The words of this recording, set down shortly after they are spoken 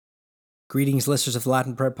Greetings, listeners of the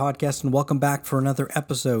Latin Prayer Podcast, and welcome back for another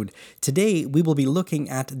episode. Today, we will be looking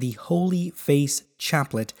at the Holy Face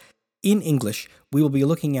Chaplet. In English, we will be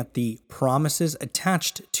looking at the promises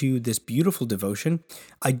attached to this beautiful devotion.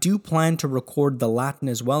 I do plan to record the Latin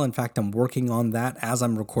as well. In fact, I'm working on that as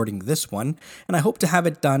I'm recording this one, and I hope to have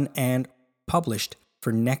it done and published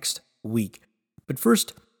for next week. But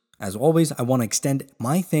first, as always, I want to extend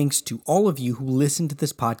my thanks to all of you who listen to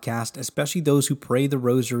this podcast, especially those who pray the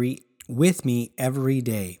rosary with me every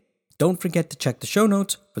day. Don't forget to check the show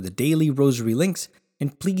notes for the daily rosary links,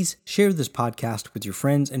 and please share this podcast with your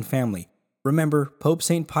friends and family. Remember, Pope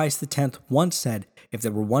St. Pius X once said, if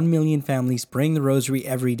there were 1 million families praying the rosary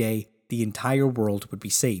every day, the entire world would be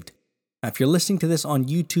saved. Now, if you're listening to this on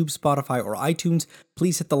YouTube, Spotify, or iTunes,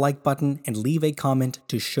 please hit the like button and leave a comment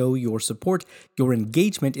to show your support. Your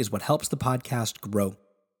engagement is what helps the podcast grow.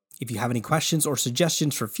 If you have any questions or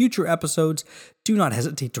suggestions for future episodes, do not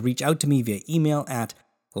hesitate to reach out to me via email at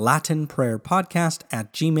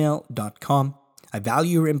latinprayerpodcast@gmail.com. I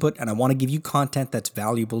value your input and I want to give you content that's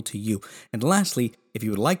valuable to you. And lastly, if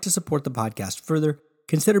you would like to support the podcast further,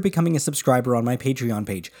 consider becoming a subscriber on my Patreon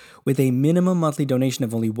page. With a minimum monthly donation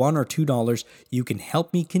of only $1 or $2, you can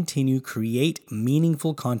help me continue create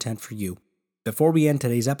meaningful content for you. Before we end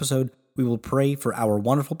today's episode, we will pray for our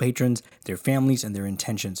wonderful patrons, their families, and their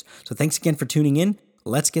intentions. So thanks again for tuning in.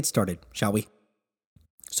 Let's get started, shall we?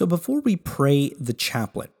 So before we pray the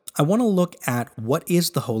chaplet, I want to look at what is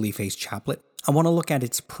the Holy Face Chaplet. I want to look at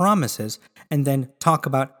its promises and then talk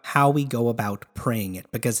about how we go about praying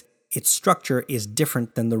it, because its structure is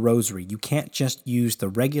different than the rosary. You can't just use the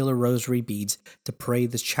regular rosary beads to pray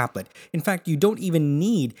this chaplet. In fact, you don't even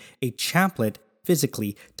need a chaplet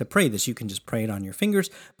physically to pray this. You can just pray it on your fingers,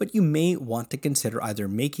 but you may want to consider either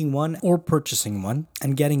making one or purchasing one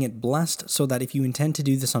and getting it blessed so that if you intend to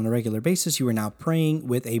do this on a regular basis, you are now praying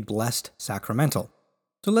with a blessed sacramental.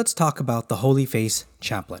 So let's talk about the Holy Face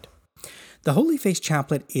Chaplet. The Holy Face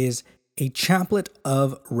Chaplet is a chaplet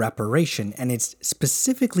of reparation, and it's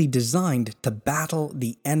specifically designed to battle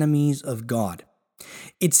the enemies of God.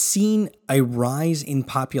 It's seen a rise in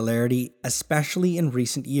popularity, especially in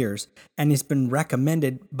recent years, and has been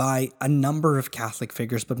recommended by a number of Catholic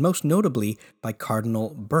figures, but most notably by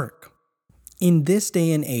Cardinal Burke. In this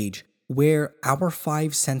day and age, where our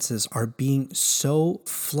five senses are being so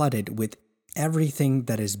flooded with everything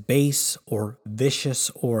that is base or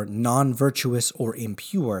vicious or non-virtuous or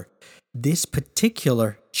impure, this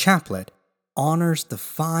particular chaplet honors the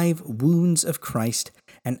 5 wounds of Christ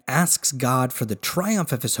and asks God for the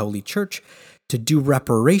triumph of His Holy Church to do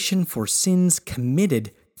reparation for sins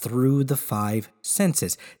committed through the 5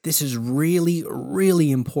 senses. This is really,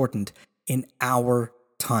 really important in our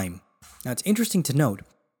time. Now, it's interesting to note,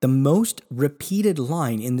 the most repeated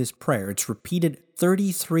line in this prayer, it's repeated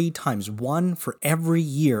 33 times, one for every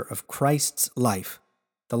year of Christ's life.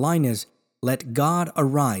 The line is, "Let God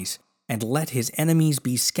arise, and let His enemies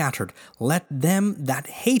be scattered. Let them that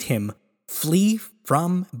hate Him flee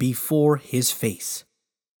from before His face."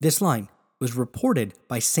 This line was reported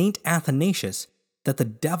by Saint Athanasius that the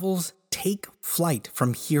devils take flight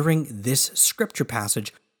from hearing this scripture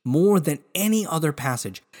passage more than any other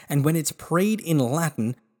passage, and when it's prayed in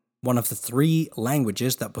Latin, one of the 3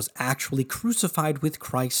 languages that was actually crucified with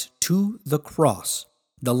Christ to the cross,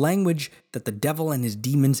 the language that the devil and his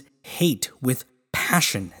demons hate with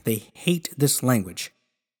passion. They hate this language.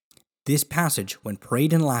 This passage, when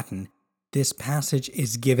prayed in Latin, this passage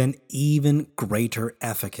is given even greater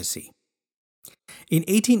efficacy. In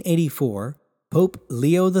 1884, Pope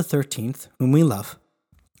Leo XIII, whom we love,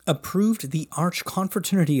 approved the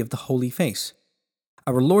Archconfraternity of the Holy Face.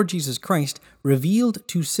 Our Lord Jesus Christ revealed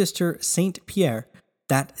to Sister Saint Pierre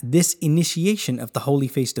that this initiation of the Holy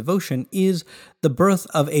Face devotion is the birth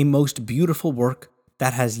of a most beautiful work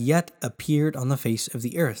that has yet appeared on the face of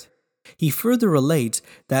the earth. He further relates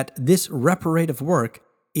that this reparative work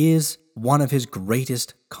is one of his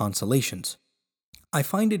greatest consolations. I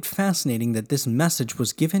find it fascinating that this message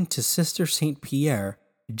was given to Sister Saint Pierre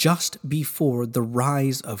just before the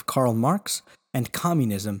rise of Karl Marx and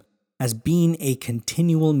communism as being a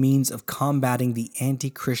continual means of combating the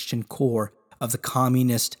anti-Christian core of the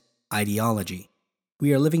communist ideology.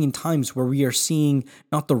 We are living in times where we are seeing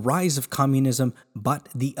not the rise of communism, but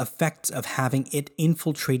the effects of having it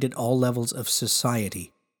infiltrated all levels of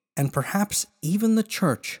society, and perhaps even the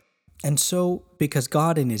church. And so, because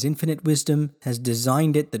God in His infinite wisdom has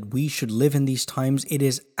designed it that we should live in these times, it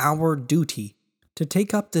is our duty to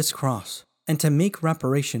take up this cross and to make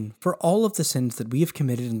reparation for all of the sins that we have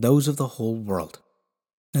committed and those of the whole world.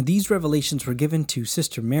 Now, these revelations were given to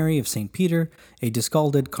Sister Mary of St. Peter, a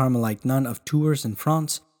discalded Carmelite nun of Tours in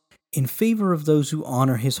France, in favor of those who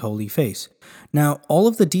honor his holy face. Now, all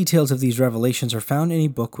of the details of these revelations are found in a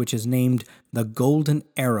book which is named The Golden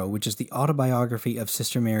Arrow, which is the autobiography of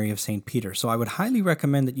Sister Mary of St. Peter. So I would highly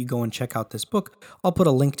recommend that you go and check out this book. I'll put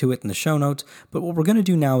a link to it in the show notes. But what we're going to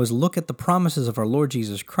do now is look at the promises of our Lord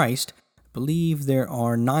Jesus Christ. I believe there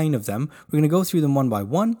are 9 of them. We're going to go through them one by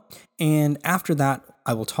one. And after that,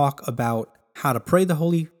 I will talk about how to pray the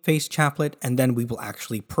Holy Face Chaplet, and then we will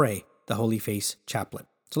actually pray the Holy Face Chaplet.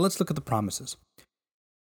 So let's look at the promises.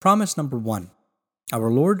 Promise number 1. Our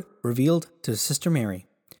Lord revealed to Sister Mary,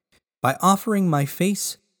 by offering my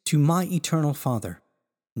face to my eternal Father,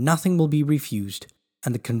 nothing will be refused,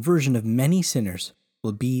 and the conversion of many sinners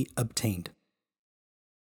will be obtained.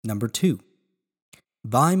 Number 2.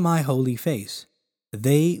 By my holy face,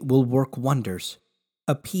 they will work wonders,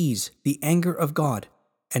 appease the anger of God,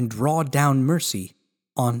 and draw down mercy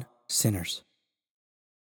on sinners.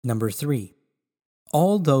 Number 3.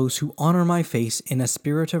 All those who honor my face in a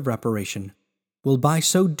spirit of reparation will by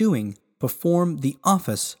so doing perform the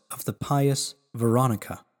office of the pious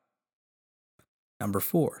Veronica. Number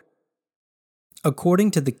 4.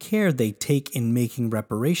 According to the care they take in making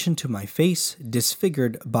reparation to my face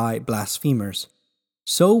disfigured by blasphemers,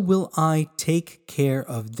 so will I take care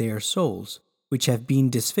of their souls, which have been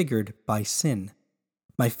disfigured by sin.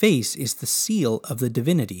 My face is the seal of the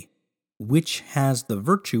divinity, which has the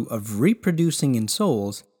virtue of reproducing in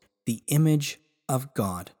souls the image of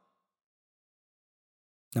God.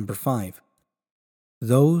 Number 5.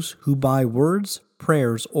 Those who by words,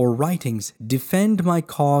 prayers, or writings defend my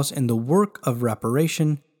cause in the work of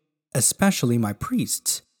reparation, especially my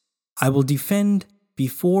priests, I will defend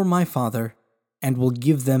before my Father and will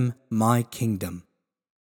give them my kingdom.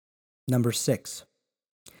 Number 6.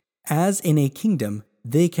 As in a kingdom,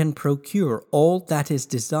 they can procure all that is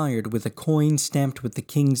desired with a coin stamped with the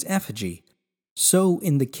king's effigy, so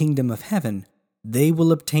in the kingdom of heaven they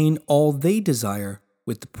will obtain all they desire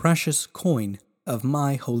with the precious coin of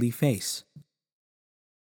my holy face.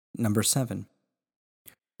 Number 7.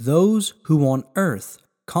 Those who on earth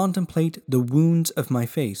contemplate the wounds of my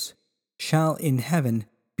face shall in heaven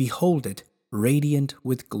behold it radiant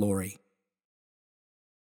with glory.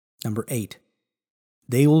 Number 8.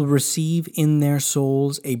 They will receive in their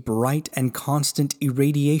souls a bright and constant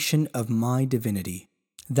irradiation of my divinity,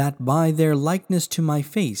 that by their likeness to my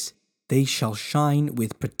face they shall shine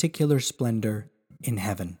with particular splendor in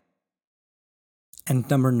heaven. And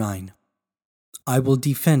number 9. I will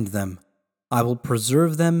defend them, I will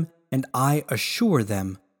preserve them, and I assure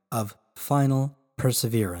them of final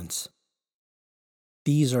perseverance.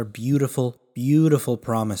 These are beautiful, beautiful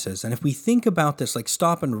promises. And if we think about this,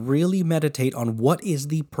 stop and really meditate on what is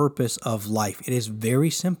the purpose of life. It is very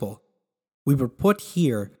simple. We were put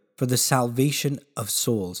here for the salvation of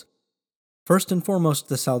souls. First and foremost,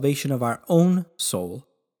 the salvation of our own soul.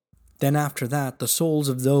 Then after that, the souls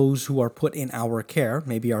of those who are put in our care,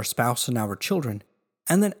 maybe our spouse and our children.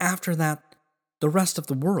 And then after that, the rest of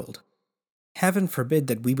the world. Heaven forbid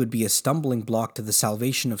that we would be a stumbling block to the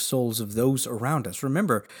salvation of souls of those around us.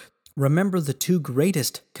 Remember the 2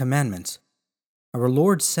 greatest commandments. Our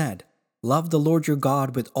Lord said, love the Lord your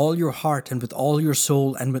God with all your heart and with all your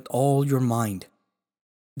soul and with all your mind.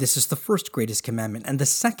 This is the first greatest commandment, and the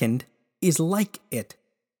second is like it.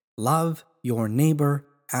 Love your neighbor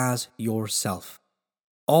as yourself.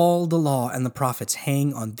 All the law and the prophets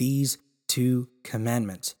hang on these 2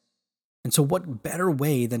 commandments. And so what better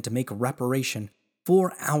way than to make reparation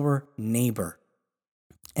for our neighbor?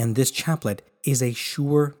 And this chaplet is a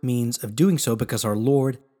sure means of doing so, because our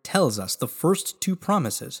Lord tells us the first 2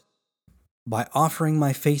 promises. By offering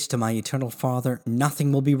my face to my eternal Father,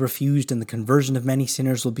 nothing will be refused, and the conversion of many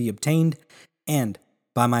sinners will be obtained. And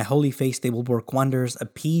by my holy face they will work wonders,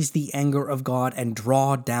 appease the anger of God, and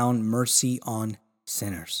draw down mercy on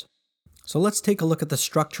sinners. So let's take a look at the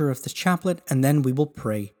structure of this chaplet, and then we will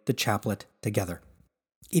pray the chaplet together.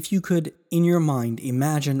 If you could, in your mind,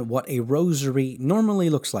 imagine what a rosary normally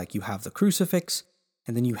looks like. You have the crucifix,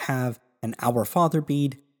 and then you have an Our Father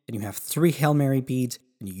bead, and you have 3 Hail Mary beads,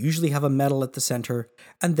 and you usually have a medal at the center,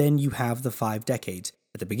 and then you have the 5 decades.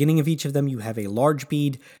 At the beginning of each of them, you have a large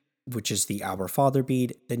bead, which is the Our Father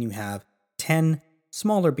bead, then you have 10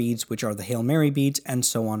 smaller beads, which are the Hail Mary beads, and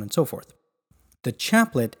so on and so forth. The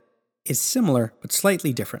chaplet is similar, but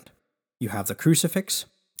slightly different. You have the crucifix,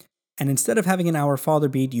 and instead of having an Our Father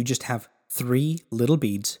bead, you just have 3 little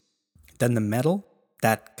beads, then the medal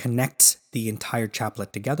that connects the entire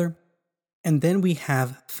chaplet together, and then we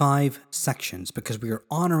have 5 sections, because we are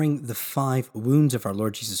honoring the 5 wounds of our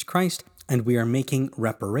Lord Jesus Christ, and we are making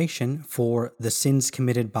reparation for the sins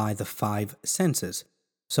committed by the 5 senses.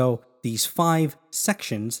 So these 5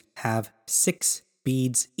 sections have 6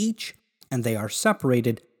 beads each, and they are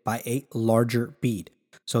separated by a larger bead.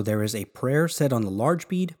 So there is a prayer said on the large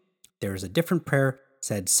bead, there is a different prayer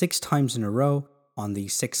said 6 times in a row on the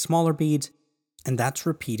 6 smaller beads, and that's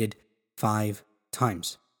repeated 5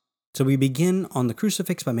 times. So we begin on the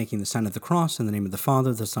crucifix by making the sign of the cross in the name of the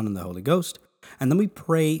Father, the Son, and the Holy Ghost. And then we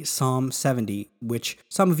pray Psalm 70, which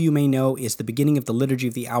some of you may know is the beginning of the Liturgy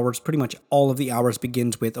of the Hours. Pretty much all of the hours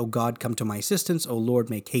begins with, "O God, come to my assistance. O Lord,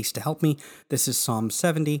 make haste to help me." This is Psalm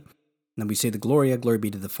 70. And then we say the Gloria, glory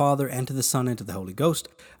be to the Father, and to the Son, and to the Holy Ghost,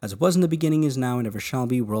 as it was in the beginning, is now, and ever shall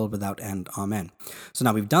be, world without end. Amen. So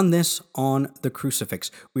now we've done this on the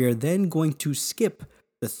crucifix. We are then going to skip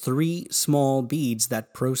the 3 small beads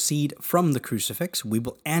that proceed from the crucifix. We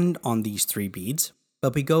will end on these 3 beads,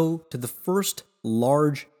 but we go to the first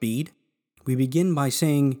large bead. We begin by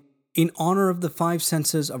saying, in honor of the 5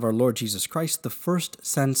 senses of our Lord Jesus Christ, the first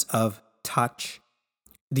sense of touch.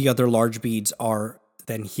 The other large beads are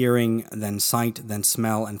then hearing, then sight, then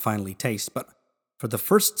smell, and finally taste. But for the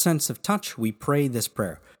first sense of touch, we pray this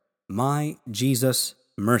prayer: "My Jesus,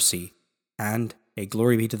 mercy, and a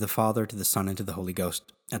glory be to the Father, to the Son, and to the Holy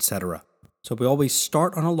Ghost," etc. So we always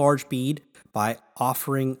start on a large bead by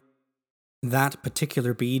offering that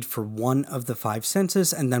particular bead for one of the 5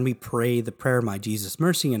 senses, and then we pray the prayer, "My Jesus,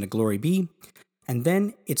 mercy, and a glory be," and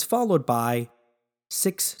then it's followed by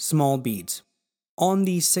 6 small beads. On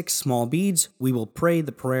these 6 small beads, we will pray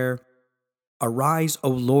the prayer, "Arise, O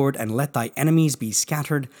Lord, and let thy enemies be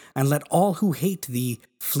scattered, and let all who hate thee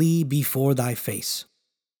flee before thy face."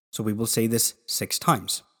 So we will say this 6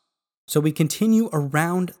 times. So we continue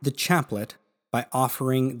around the chaplet by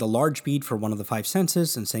offering the large bead for one of the 5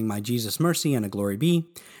 senses and saying, "My Jesus, mercy, and a glory be."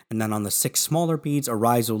 And then on the 6 smaller beads,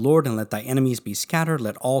 "Arise, O Lord, and let thy enemies be scattered.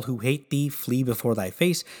 Let all who hate thee flee before thy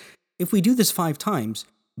face." If we do this 5 times,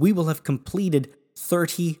 we will have completed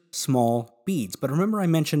 30 small beads. But remember I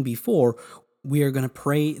mentioned before, we are going to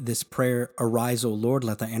pray this prayer, "Arise, O Lord,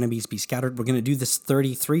 let thy enemies be scattered." We're going to do this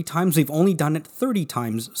 33 times. We've only done it 30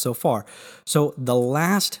 times so far. So the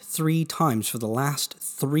last 3 times for the last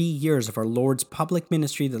 3 years of our Lord's public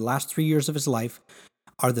ministry, the last 3 years of his life,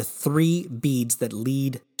 are the 3 beads that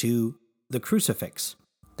lead to the crucifix.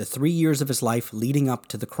 The 3 years of his life leading up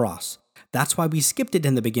to the cross. That's why we skipped it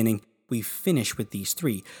in the beginning. We finish with these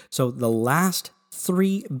 3. So the last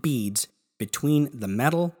 3 beads between the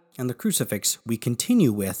medal and the crucifix, we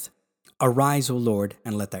continue with, "Arise, O Lord,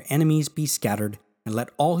 and let thy enemies be scattered, and let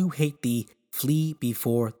all who hate thee flee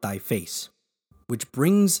before thy face," which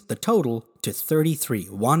brings the total to 33,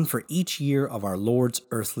 1 for each year of our Lord's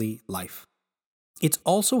earthly life. It's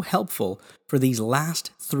also helpful for these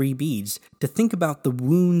last 3 beads to think about the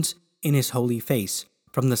wounds in his holy face,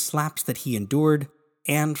 from the slaps that he endured,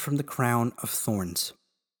 and from the crown of thorns.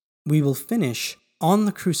 We will finish on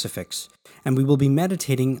the crucifix, and we will be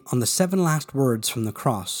meditating on the 7 last words from the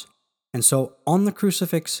cross. And so on the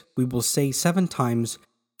crucifix, we will say 7 times,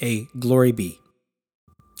 "A glory be."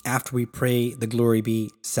 After we pray the glory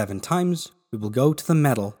be 7 times, we will go to the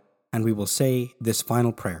medal, and we will say this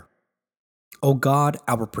final prayer: "O God,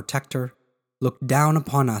 our protector, look down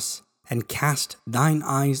upon us, and cast thine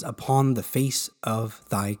eyes upon the face of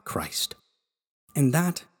thy Christ." And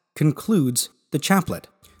that concludes the chaplet.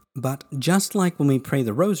 But just like when we pray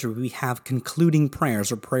the rosary, we have concluding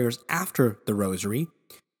prayers or prayers after the rosary,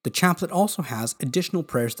 the chaplet also has additional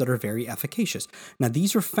prayers that are very efficacious. Now,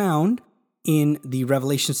 these are found in the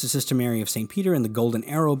Revelations to Sister Mary of St. Peter in the Golden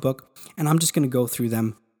Arrow book, and I'm just going to go through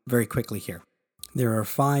them very quickly here. There are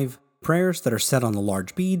 5 prayers that are said on the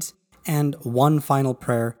large beads, and 1 final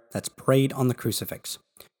prayer that's prayed on the crucifix.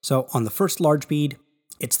 So on the first large bead,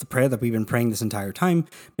 it's the prayer that we've been praying this entire time.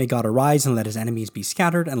 "May God arise and let his enemies be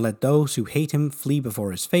scattered, and let those who hate him flee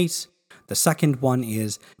before his face." The second one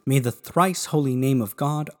is, "May the thrice holy name of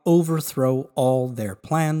God overthrow all their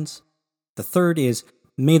plans." The third is,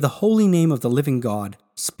 "May the holy name of the living God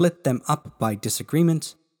split them up by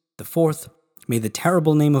disagreements." The fourth, "May the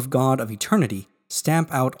terrible name of God of eternity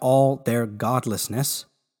stamp out all their godlessness."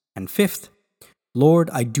 And fifth,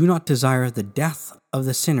 "Lord, I do not desire the death of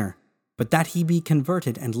the sinner, but that he be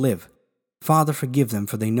converted and live. Father, forgive them,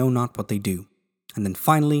 for they know not what they do." And then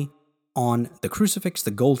finally, on the crucifix,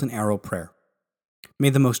 the golden arrow prayer.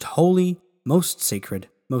 "May the most holy, most sacred,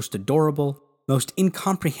 most adorable, most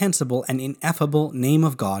incomprehensible and ineffable name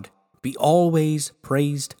of God be always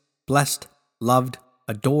praised, blessed, loved,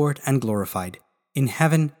 adored, and glorified, in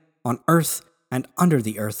heaven, on earth, and under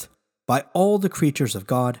the earth, by all the creatures of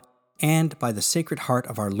God, and by the Sacred Heart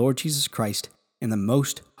of our Lord Jesus Christ, in the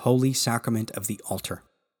most holy sacrament of the altar."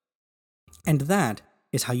 And that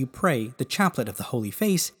is how you pray the chaplet of the Holy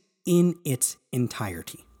Face in its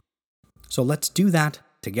entirety. So let's do that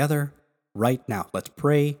together right now. Let's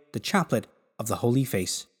pray the chaplet of the holy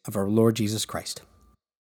face of our Lord Jesus Christ.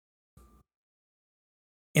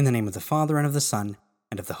 In the name of the Father, and of the Son,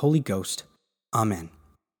 and of the Holy Ghost. Amen.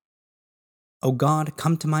 O God,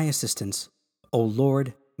 come to my assistance. O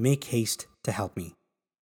Lord, make haste to help me.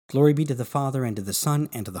 Glory be to the Father, and to the Son,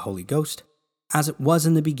 and to the Holy Ghost, as it was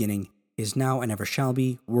in the beginning, is now, and ever shall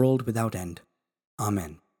be, world without end.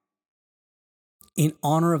 Amen. In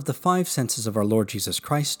honor of the five senses of our Lord Jesus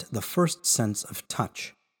Christ, the first sense of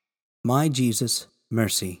touch. My Jesus,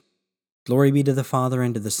 mercy. Glory be to the Father,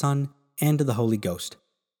 and to the Son, and to the Holy Ghost,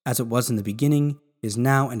 as it was in the beginning, is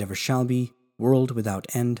now, and ever shall be, world without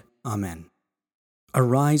end. Amen.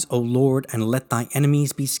 Arise, O Lord, and let thy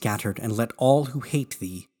enemies be scattered, and let all who hate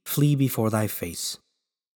thee flee before thy face.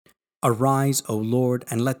 Arise, O Lord,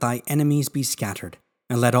 and let thy enemies be scattered,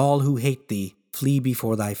 and let all who hate thee flee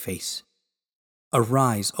before thy face.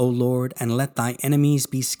 Arise, O Lord, and let thy enemies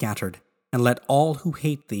be scattered, and let all who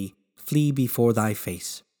hate thee flee before thy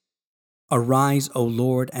face. Arise, O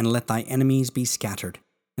Lord, and let thy enemies be scattered,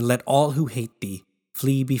 and let all who hate thee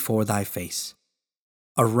flee before thy face.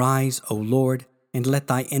 Arise, O Lord, and let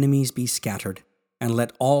thy enemies be scattered, and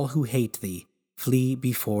let all who hate thee flee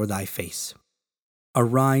before thy face.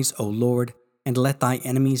 Arise, O Lord, and let thy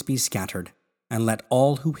enemies be scattered, and let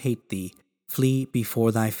all who hate thee flee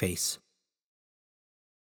before thy face.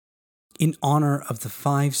 In honor of the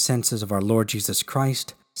five senses of our Lord Jesus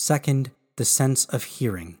Christ, second, the sense of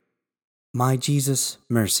hearing. My Jesus,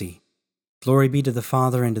 mercy. Glory be to the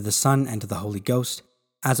Father, and to the Son, and to the Holy Ghost,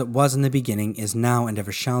 as it was in the beginning, is now, and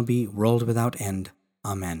ever shall be, world without end.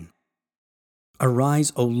 Amen.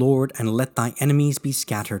 Arise, O Lord, and let thy enemies be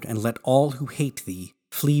scattered, and let all who hate thee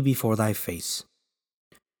flee before thy face.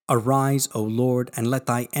 Arise, O Lord, and let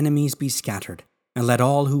thy enemies be scattered, and let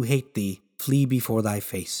all who hate thee flee before thy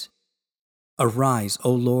face. Arise,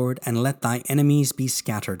 O Lord, and let thy enemies be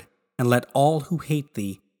scattered, and let all who hate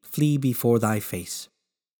thee flee before thy face.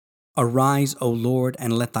 Arise, O Lord,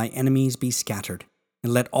 and let thy enemies be scattered,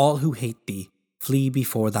 and let all who hate thee flee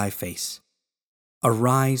before thy face.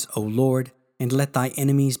 Arise, O Lord, and let thy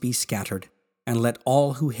enemies be scattered, and let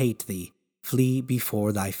all who hate thee flee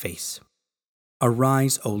before thy face.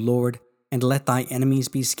 Arise, O Lord, and let thy enemies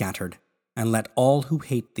be scattered, and let all who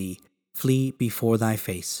hate thee flee before thy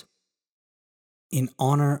face. In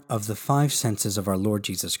honor of the five senses of our Lord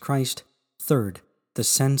Jesus Christ, third, the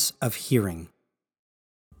sense of hearing.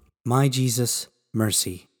 My Jesus,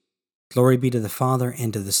 mercy. Glory be to the Father,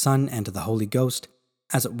 and to the Son, and to the Holy Ghost,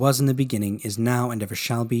 as it was in the beginning, is now, and ever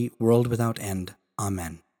shall be, world without end.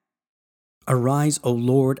 Amen. Arise, O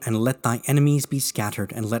Lord, and let thy enemies be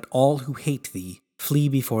scattered, and let all who hate thee flee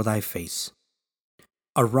before thy face.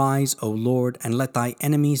 Arise, O Lord, and let thy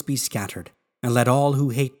enemies be scattered, and let all who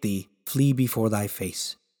hate thee flee before thy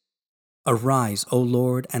face. Arise, O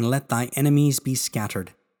Lord, and let thy enemies be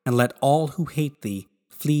scattered, and let all who hate thee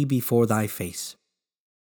flee before thy face.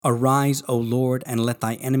 Arise, O Lord, and let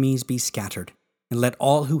thy enemies be scattered, and let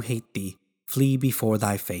all who hate thee flee before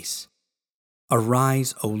thy face.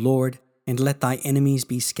 Arise, O Lord, and let thy enemies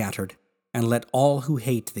be scattered, and let all who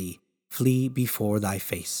hate thee flee before thy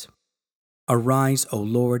face. Arise, O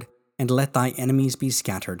Lord, and let thy enemies be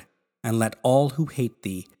scattered, and let all who hate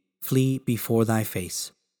thee flee before thy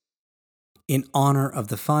face. In honor of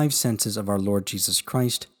the five senses of our Lord Jesus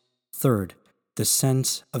Christ, third, the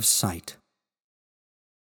sense of sight.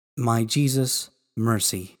 My Jesus,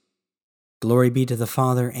 mercy. Glory be to the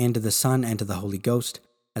Father, and to the Son, and to the Holy Ghost,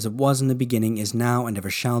 as it was in the beginning, is now, and ever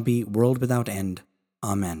shall be, world without end.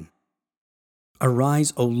 Amen.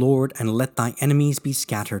 Arise, O Lord, and let thy enemies be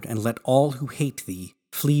scattered, and let all who hate thee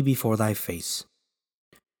flee before thy face.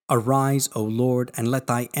 Arise, O Lord, and let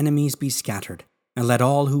thy enemies be scattered, and let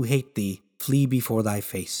all who hate thee flee before thy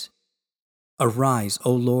face. Arise,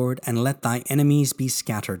 O Lord, and let thy enemies be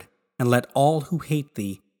scattered, and let all who hate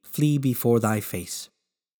thee flee before thy face.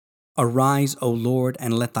 Arise, O Lord,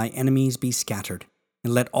 and let thy enemies be scattered,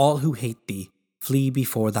 and let all who hate thee flee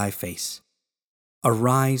before thy face.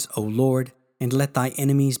 Arise, O Lord, and let thy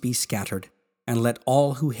enemies be scattered, and let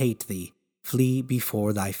all who hate thee flee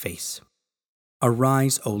before thy face.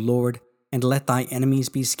 Arise, O Lord, and let thy enemies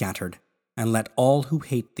be scattered, and let all who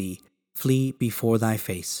hate thee flee before thy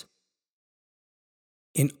face.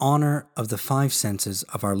 In honor of the five senses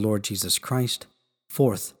of our Lord Jesus Christ,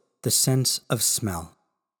 fourth, the sense of smell.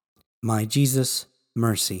 My Jesus,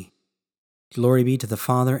 mercy. Glory be to the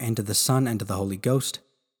Father, and to the Son, and to the Holy Ghost,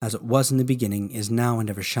 as it was in the beginning, is now, and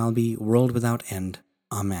ever shall be, world without end.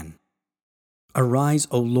 Amen. Arise,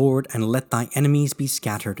 O Lord, and let thy enemies be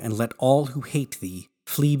scattered, and let all who hate thee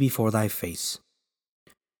flee before thy face.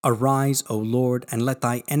 Arise, O Lord, and let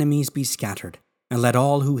thy enemies be scattered, and let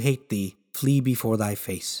all who hate thee flee before thy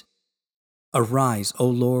face. Arise, O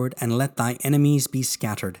Lord, and let thy enemies be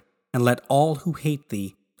scattered, and let all who hate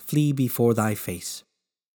thee flee before thy face.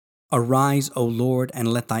 Arise, O Lord,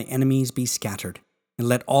 and let thy enemies be scattered, and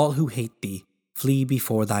let all who hate thee flee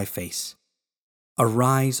before thy face.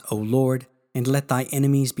 Arise, O Lord, and let thy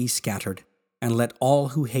enemies be scattered, and let all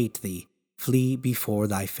who hate thee flee before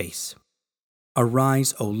thy face.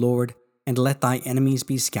 Arise, O Lord, and let thy enemies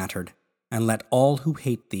be scattered, and let all who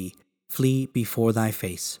hate thee flee before thy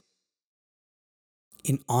face.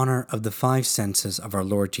 In honor of the 5 senses of our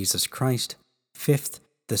Lord Jesus Christ, 5th,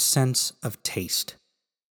 the sense of taste.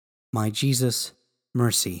 My Jesus,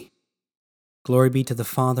 mercy. Glory be to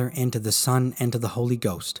the Father, and to the Son, and to the Holy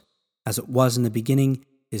Ghost, as it was in the beginning,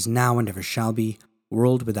 is now, and ever shall be,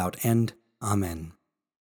 world without end. Amen.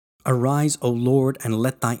 Arise, O Lord, and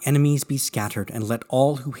let thy enemies be scattered, and let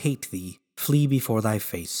all who hate thee flee before thy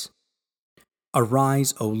face.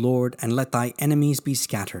 Arise, O Lord, and let thy enemies be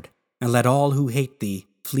scattered, and let all who hate thee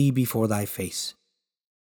flee before thy face.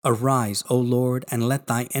 Arise, O Lord, and let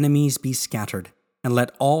thy enemies be scattered, and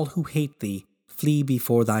let all who hate thee flee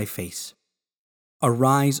before thy face.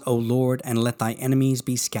 Arise, O Lord, and let thy enemies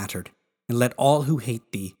be scattered, and let all who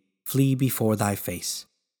hate thee flee before thy face.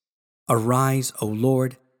 Arise, O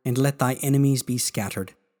Lord, and let thy enemies be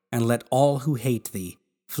scattered, and let all who hate thee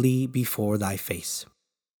flee before thy face.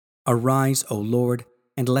 Arise, O Lord,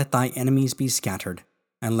 and let thy enemies be scattered,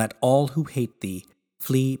 and let all who hate thee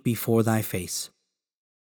flee before thy face.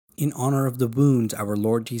 In honor of the wounds our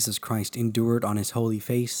Lord Jesus Christ endured on his holy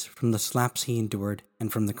face, from the slaps he endured,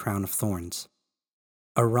 and from the crown of thorns.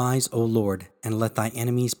 Arise, O Lord, and let thy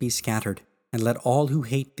enemies be scattered, and let all who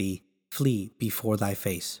hate thee flee before thy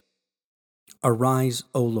face. Arise,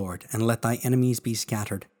 O Lord, and let thy enemies be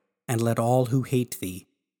scattered, and let all who hate thee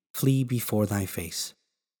flee before thy face.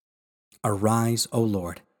 Arise, O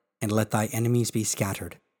Lord, and let thy enemies be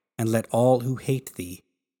scattered, and let all who hate thee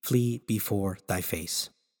flee before thy face.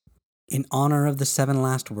 In honor of the 7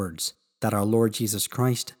 last words that our Lord Jesus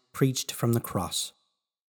Christ preached from the cross.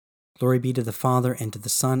 Glory be to the Father, and to the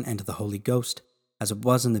Son, and to the Holy Ghost, as it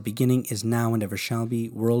was in the beginning, is now, and ever shall be,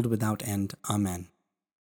 world without end. Amen.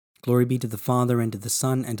 Glory be to the Father, and to the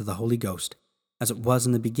Son, and to the Holy Ghost, as it was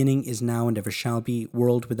in the beginning, is now, and ever shall be,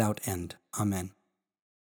 world without end. Amen.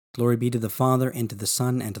 Glory be to the Father, and to the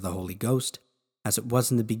Son, and to the Holy Ghost, as it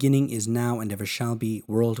was in the beginning, is now, and ever shall be,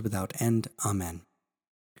 world without end. Amen.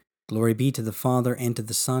 Glory be to the Father, and to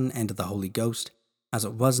the Son, and to the Holy Ghost, as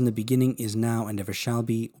it was in the beginning, is now, and ever shall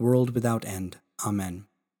be, world without end. Amen.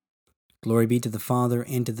 Glory be to the Father,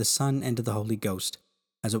 and to the Son, and to the Holy Ghost,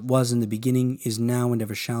 as it was in the beginning, is now, and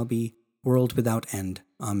ever shall be, world without end.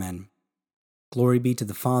 Amen. Glory be to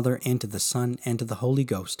the Father, and to the Son, and to the Holy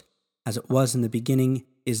Ghost, as it was in the beginning,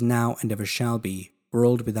 is now, and ever shall be,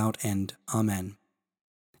 world without end. Amen.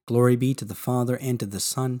 Glory be to the Father, and to the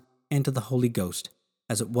Son, and to the Holy Ghost,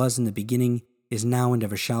 as it was in the beginning, is now, and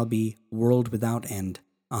ever shall be, world without end.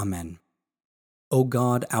 Amen. O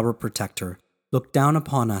God, our protector, look down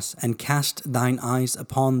upon us, and cast thine eyes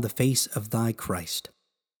upon the face of thy Christ.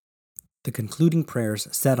 The concluding prayers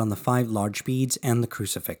said on the 5 large beads and the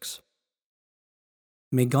crucifix.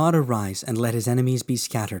 May God arise, and let his enemies be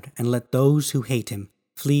scattered, and let those who hate him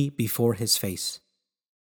flee before his face.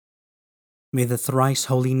 May the thrice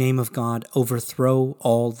holy name of God overthrow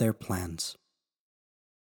all their plans.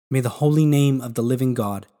 May the holy name of the living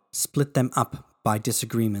God split them up by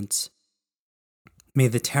disagreements. May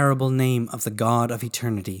the terrible name of the God of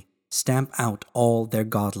eternity stamp out all their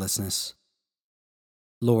godlessness.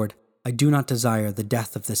 Lord, I do not desire the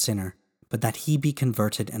death of the sinner, but that he be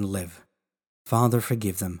converted and live. Father,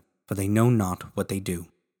 forgive them, for they know not what they do.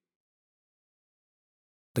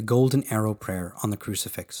 The Golden Arrow Prayer on the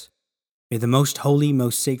Crucifix. May the most holy,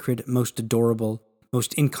 most sacred, most adorable,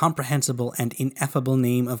 most incomprehensible and ineffable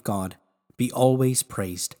name of God be always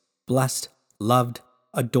praised, blessed, loved,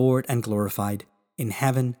 adored, and glorified in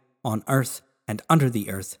heaven, on earth, and under the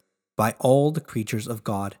earth, by all the creatures of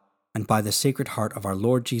God, and by the Sacred Heart of our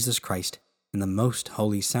Lord Jesus Christ, in the most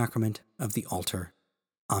holy sacrament of the altar.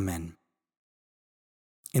 Amen.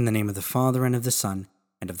 In the name of the Father, and of the Son,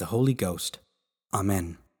 and of the Holy Ghost.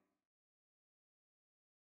 Amen.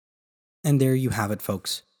 And there you have it,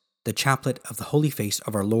 folks, the chaplet of the holy face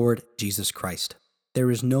of our Lord Jesus Christ.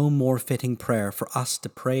 There is no more fitting prayer for us to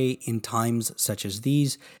pray in times such as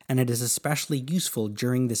these, and it is especially useful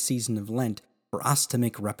during the season of Lent for us to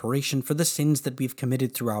make reparation for the sins that we've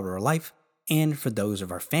committed throughout our life, and for those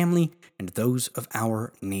of our family and those of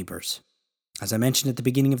our neighbors. As I mentioned at the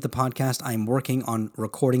beginning of the podcast, I am working on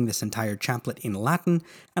recording this entire chaplet in Latin,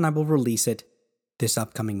 and I will release it this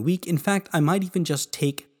upcoming week. In fact, I might even just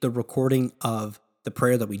take the recording of the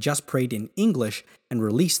prayer that we just prayed in English and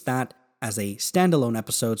release that as a standalone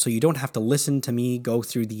episode, so you don't have to listen to me go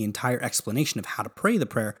through the entire explanation of how to pray the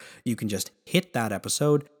prayer. You can just hit that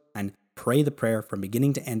episode and pray the prayer from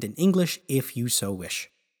beginning to end in English if you so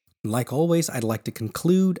wish. Like always, I'd like to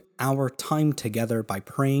conclude our time together by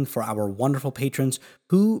praying for our wonderful patrons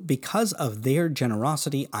who, because of their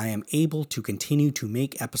generosity, I am able to continue to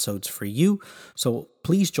make episodes for you. So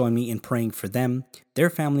please join me in praying for them,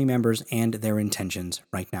 their family members, and their intentions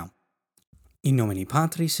right now. In nomine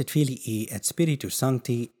Patris et Filii et Spiritus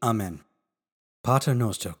Sancti. Amen. Pater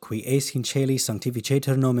noster, qui es in celi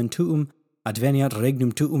sanctificetur nomen tuum, adveniat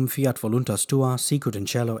regnum tuum, fiat voluntas tua, sicut in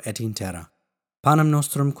cielo et in terra. Panem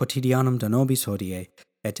nostrum quotidianum da nobis hodie,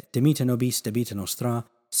 et dimite nobis debita nostra,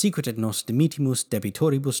 sicut et nos dimitimus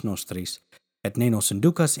debitoribus nostris, et ne nos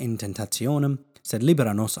inducas in tentationem, sed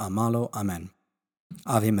libera nos a malo. Amen.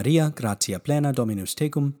 Ave Maria, gratia plena, Dominus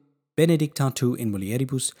tecum, benedicta tu in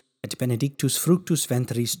mulieribus, et benedictus fructus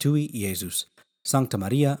ventris tui, Iesus. Sancta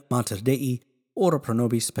Maria, Mater Dei, ora pro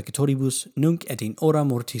nobis peccatoribus, nunc et in hora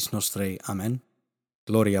mortis nostrae. Amen.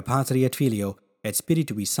 Gloria Patri et Filio, et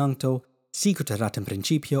Spiritui Sancto, sicut erat in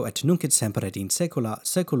principio, et nunc et semper et in saecula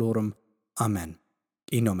saeculorum. Amen.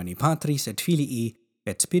 In nomine Patris et Filii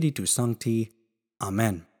et Spiritus Sancti.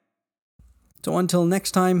 Amen. So until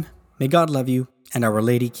next time, may God love you and Our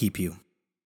Lady keep you.